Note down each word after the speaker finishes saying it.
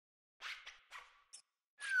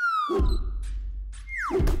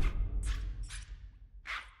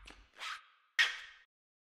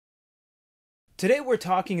Today we're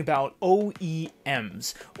talking about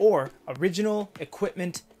OEMs, or Original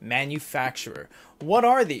Equipment Manufacturer. What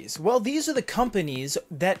are these? Well, these are the companies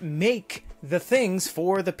that make the things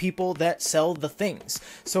for the people that sell the things.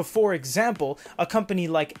 So for example, a company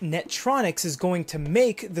like Netronics is going to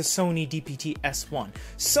make the Sony DPT-S1.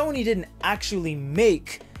 Sony didn't actually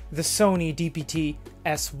make the Sony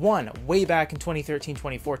DPT-S1 way back in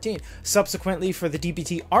 2013-2014. Subsequently, for the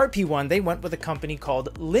DPT-RP1, they went with a company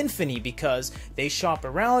called Linfini because they shop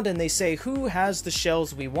around and they say, who has the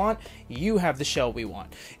shells we want? You have the shell we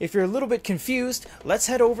want. If you're a little bit confused, let's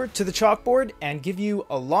head over to the chalkboard and give you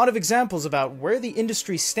a lot of examples about where the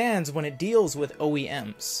industry stands when it deals with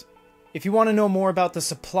OEMs. If you want to know more about the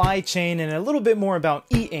supply chain and a little bit more about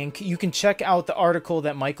EINK, you can check out the article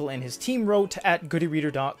that Michael and his team wrote at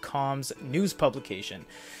goodyreader.com's news publication.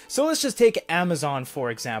 So let's just take Amazon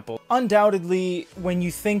for example. Undoubtedly, when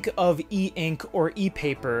you think of e-ink or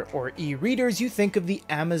e-paper or e-readers, you think of the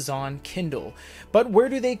Amazon Kindle. But where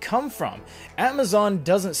do they come from? Amazon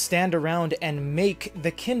doesn't stand around and make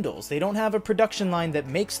the Kindles. They don't have a production line that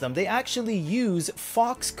makes them. They actually use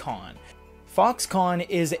Foxconn. Foxconn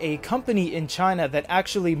is a company in China that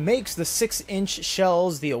actually makes the 6-inch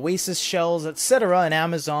shells, the Oasis shells, etc., and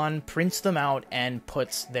Amazon prints them out and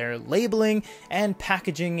puts their labeling and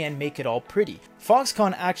packaging and make it all pretty.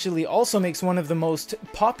 Foxconn actually also makes one of the most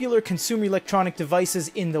popular consumer electronic devices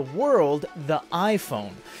in the world, the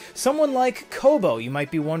iPhone. Someone like Kobo, you might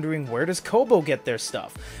be wondering, where does Kobo get their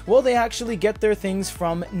stuff? Well, they actually get their things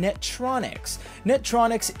from Netronics.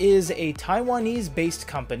 Netronics is a Taiwanese-based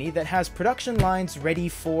company that has production lines ready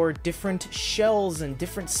for different shells and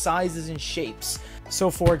different sizes and shapes. So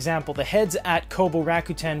for example, the heads at Kobo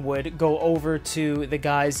Rakuten would go over to the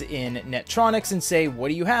guys in Netronics and say, what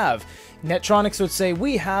do you have? Netronics would say,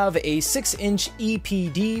 we have a 6-inch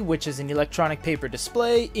EPD, which is an electronic paper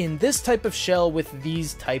display, in this type of shell with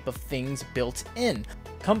these type of things built in.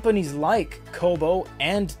 Companies like Kobo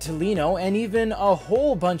and Tolino, and even a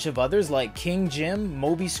whole bunch of others like King Jim,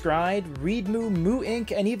 MobiScride, Readmoo, Moo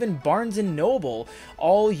Inc., and even Barnes & Noble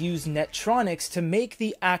all use Netronics to make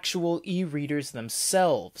the actual e-readers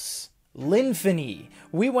themselves. Linfini.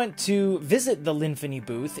 We went to visit the Linfini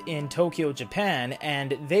booth in Tokyo, Japan,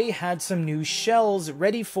 and they had some new shells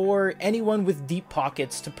ready for anyone with deep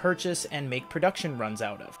pockets to purchase and make production runs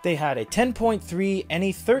out of. They had a 10.3 and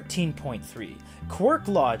a 13.3. Quirk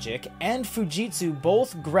Logic and Fujitsu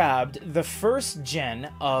both grabbed the first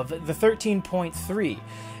gen of the 13.3.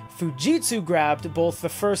 Fujitsu grabbed both the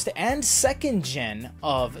first and second gen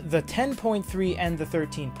of the 10.3 and the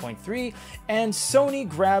 13.3, and Sony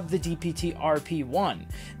grabbed the DPT-RP1.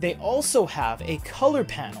 They also have a color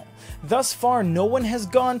panel. Thus far, no one has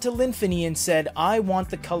gone to Linfini and said, I want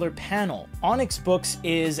the color panel. Onyx Books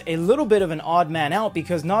is a little bit of an odd man out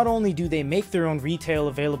because not only do they make their own retail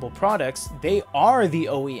available products, they are the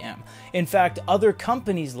OEM. In fact, other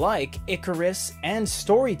companies like Icarus and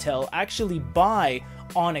Storytel actually buy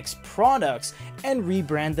Onyx products and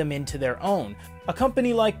rebrand them into their own. A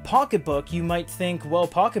company like Pocketbook, you might think, well,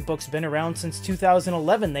 Pocketbook's been around since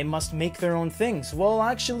 2011, they must make their own things. Well,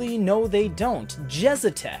 actually, no, they don't.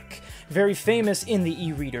 Jezatech, very famous in the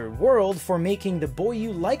e-reader world for making the Boy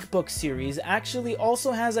You Like book series, actually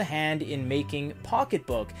also has a hand in making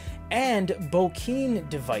Pocketbook and Bokin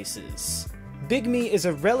devices. Bigme is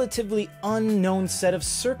a relatively unknown set of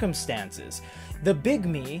circumstances. The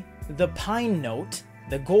Bigme, the Pine Note,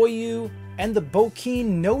 the Goyu, and the Bokin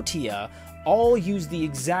Notia all use the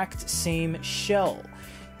exact same shell.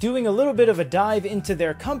 Doing a little bit of a dive into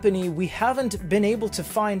their company, we haven't been able to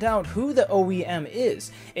find out who the OEM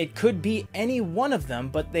is. It could be any one of them,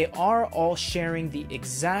 but they are all sharing the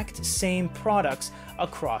exact same products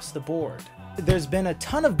across the board. There's been a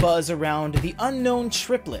ton of buzz around the unknown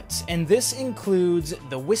triplets, and this includes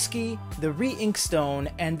the Whiskey, the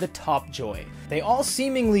Re-Inkstone, and the Topjoy. They all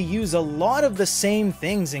seemingly use a lot of the same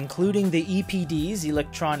things, including the EPDs,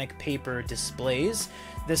 electronic paper displays,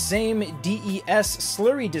 the same DES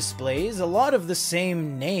slurry displays, a lot of the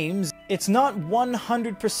same names. It's not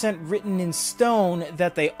 100% written in stone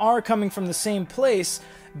that they are coming from the same place,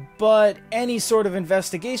 but any sort of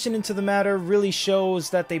investigation into the matter really shows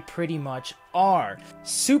that they pretty much are.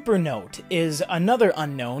 Supernote is another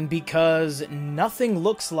unknown because nothing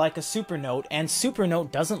looks like a Supernote, and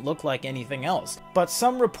Supernote doesn't look like anything else. But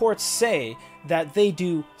some reports say that they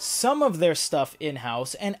do some of their stuff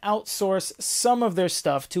in-house and outsource some of their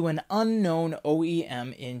stuff to an unknown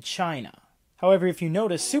OEM in China. However, if you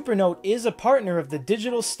notice, Supernote is a partner of the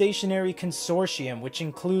Digital Stationery Consortium, which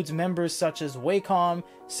includes members such as Wacom,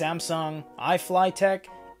 Samsung, iFlyTech,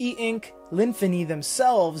 EINK, Linfini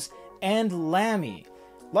themselves, and Lamy.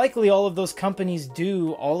 Likely all of those companies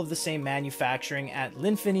do all of the same manufacturing at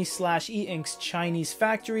Linfini/EINK's Chinese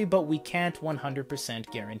factory, but we can't 100%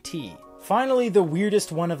 guarantee. Finally, the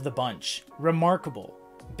weirdest one of the bunch, Remarkable.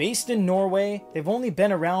 Based in Norway, they've only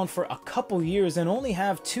been around for a couple years and only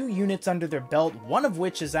have 2 units under their belt, one of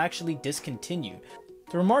which is actually discontinued.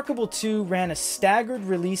 The Remarkable 2 ran a staggered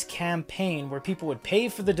release campaign where people would pay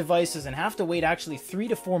for the devices and have to wait actually 3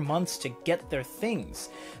 to 4 months to get their things.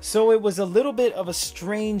 So it was a little bit of a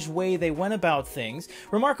strange way they went about things.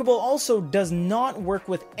 Remarkable also does not work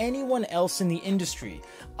with anyone else in the industry.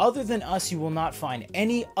 Other than us, you will not find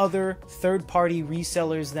any other third-party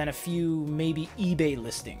resellers than a few, maybe eBay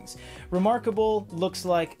listings. Remarkable looks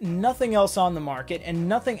like nothing else on the market, and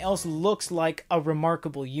nothing else looks like a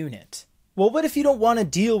Remarkable unit. Well, what if you don't want to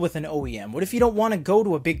deal with an OEM? What if you don't want to go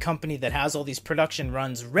to a big company that has all these production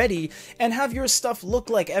runs ready and have your stuff look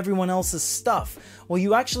like everyone else's stuff? Well,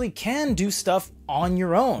 you actually can do stuff on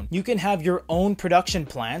your own. You can have your own production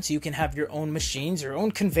plants, you can have your own machines, your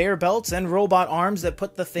own conveyor belts and robot arms that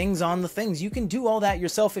put the things on the things. You can do all that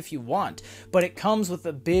yourself if you want, but it comes with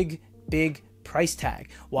a big price tag.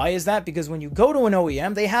 Why is that? Because when you go to an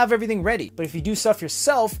OEM, they have everything ready. But if you do stuff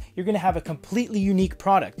yourself, you're going to have a completely unique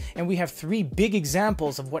product. And we have 3 big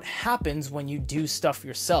examples of what happens when you do stuff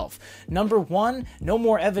yourself. Number 1, no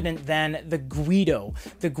more evident than the Guido.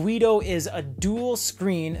 The Guido is a dual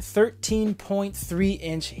screen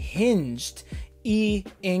 13.3-inch hinged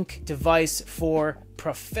EINK device for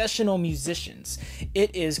professional musicians.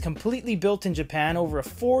 It is completely built in Japan over a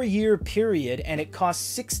 4-year period, and it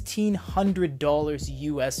costs $1,600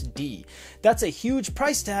 USD. That's a huge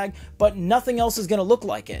price tag, but nothing else is going to look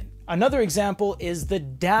like it. Another example is the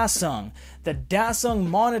Dasung. The Dasung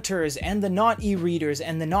monitors and the not e-readers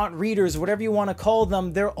and the not readers, whatever you want to call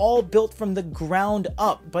them, they're all built from the ground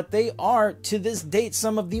up, but they are, to this date,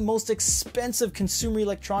 some of the most expensive consumer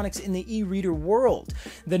electronics in the e-reader world.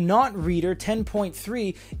 The not reader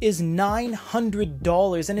 10.3 is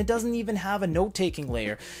 $900, and it doesn't even have a note-taking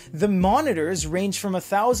layer. The monitors range from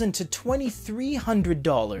 $1,000 to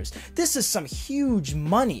 $2,300. This is some huge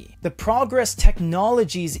money. The Progress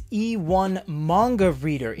Technologies E1 manga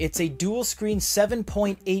reader. It's a dual screen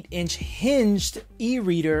 7.8-inch hinged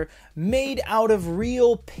e-reader made out of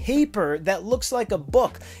real paper that looks like a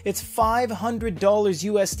book. It's $500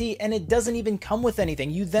 USD, and it doesn't even come with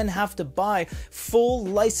anything. You then have to buy full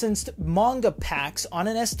licensed manga packs on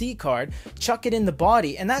an SD card, chuck it in the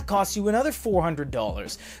body, and that costs you another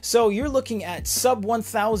 $400. So you're looking at sub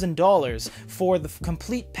 $1,000 for the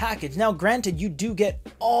complete package. Now granted, you do get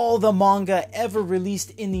all the manga ever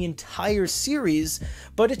released in the entire series,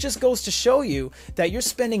 but it just goes to show you that you're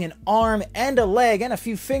spending an arm and a leg and a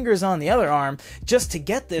few fingers on the other arm just to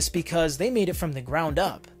get this, because they made it from the ground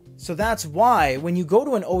up. So that's why when you go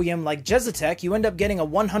to an OEM like Jezitech, you end up getting a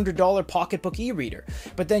 $100 pocketbook e-reader.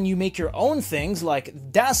 But then you make your own things like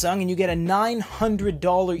Dasung and you get a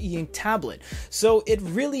 $900 e-ink tablet. So it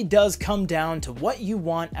really does come down to what you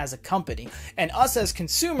want as a company. And us as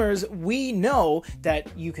consumers, we know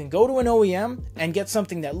that you can go to an OEM and get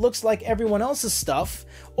something that looks like everyone else's stuff,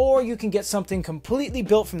 or you can get something completely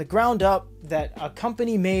built from the ground up that a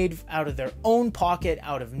company made out of their own pocket,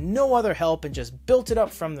 out of no other help, and just built it up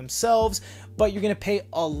from themselves, but you're going to pay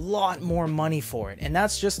a lot more money for it. And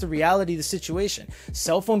that's just the reality of the situation.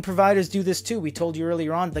 Cell phone providers do this too. We told you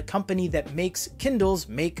earlier on, the company that makes Kindles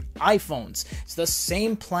make iPhones. It's the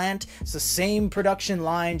same plant, it's the same production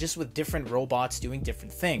line, just with different robots doing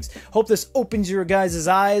different things. Hope this opens your guys'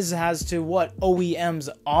 eyes as to what OEMs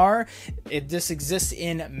are. This exists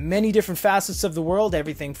in many different facets of the world,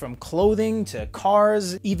 everything from clothing to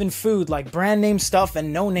cars, even food, like brand name stuff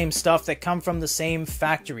and no name stuff that come from the same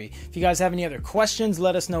factory. If you guys have any other questions,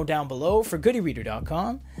 let us know down below. For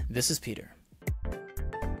GoodyReader.com, this is Peter.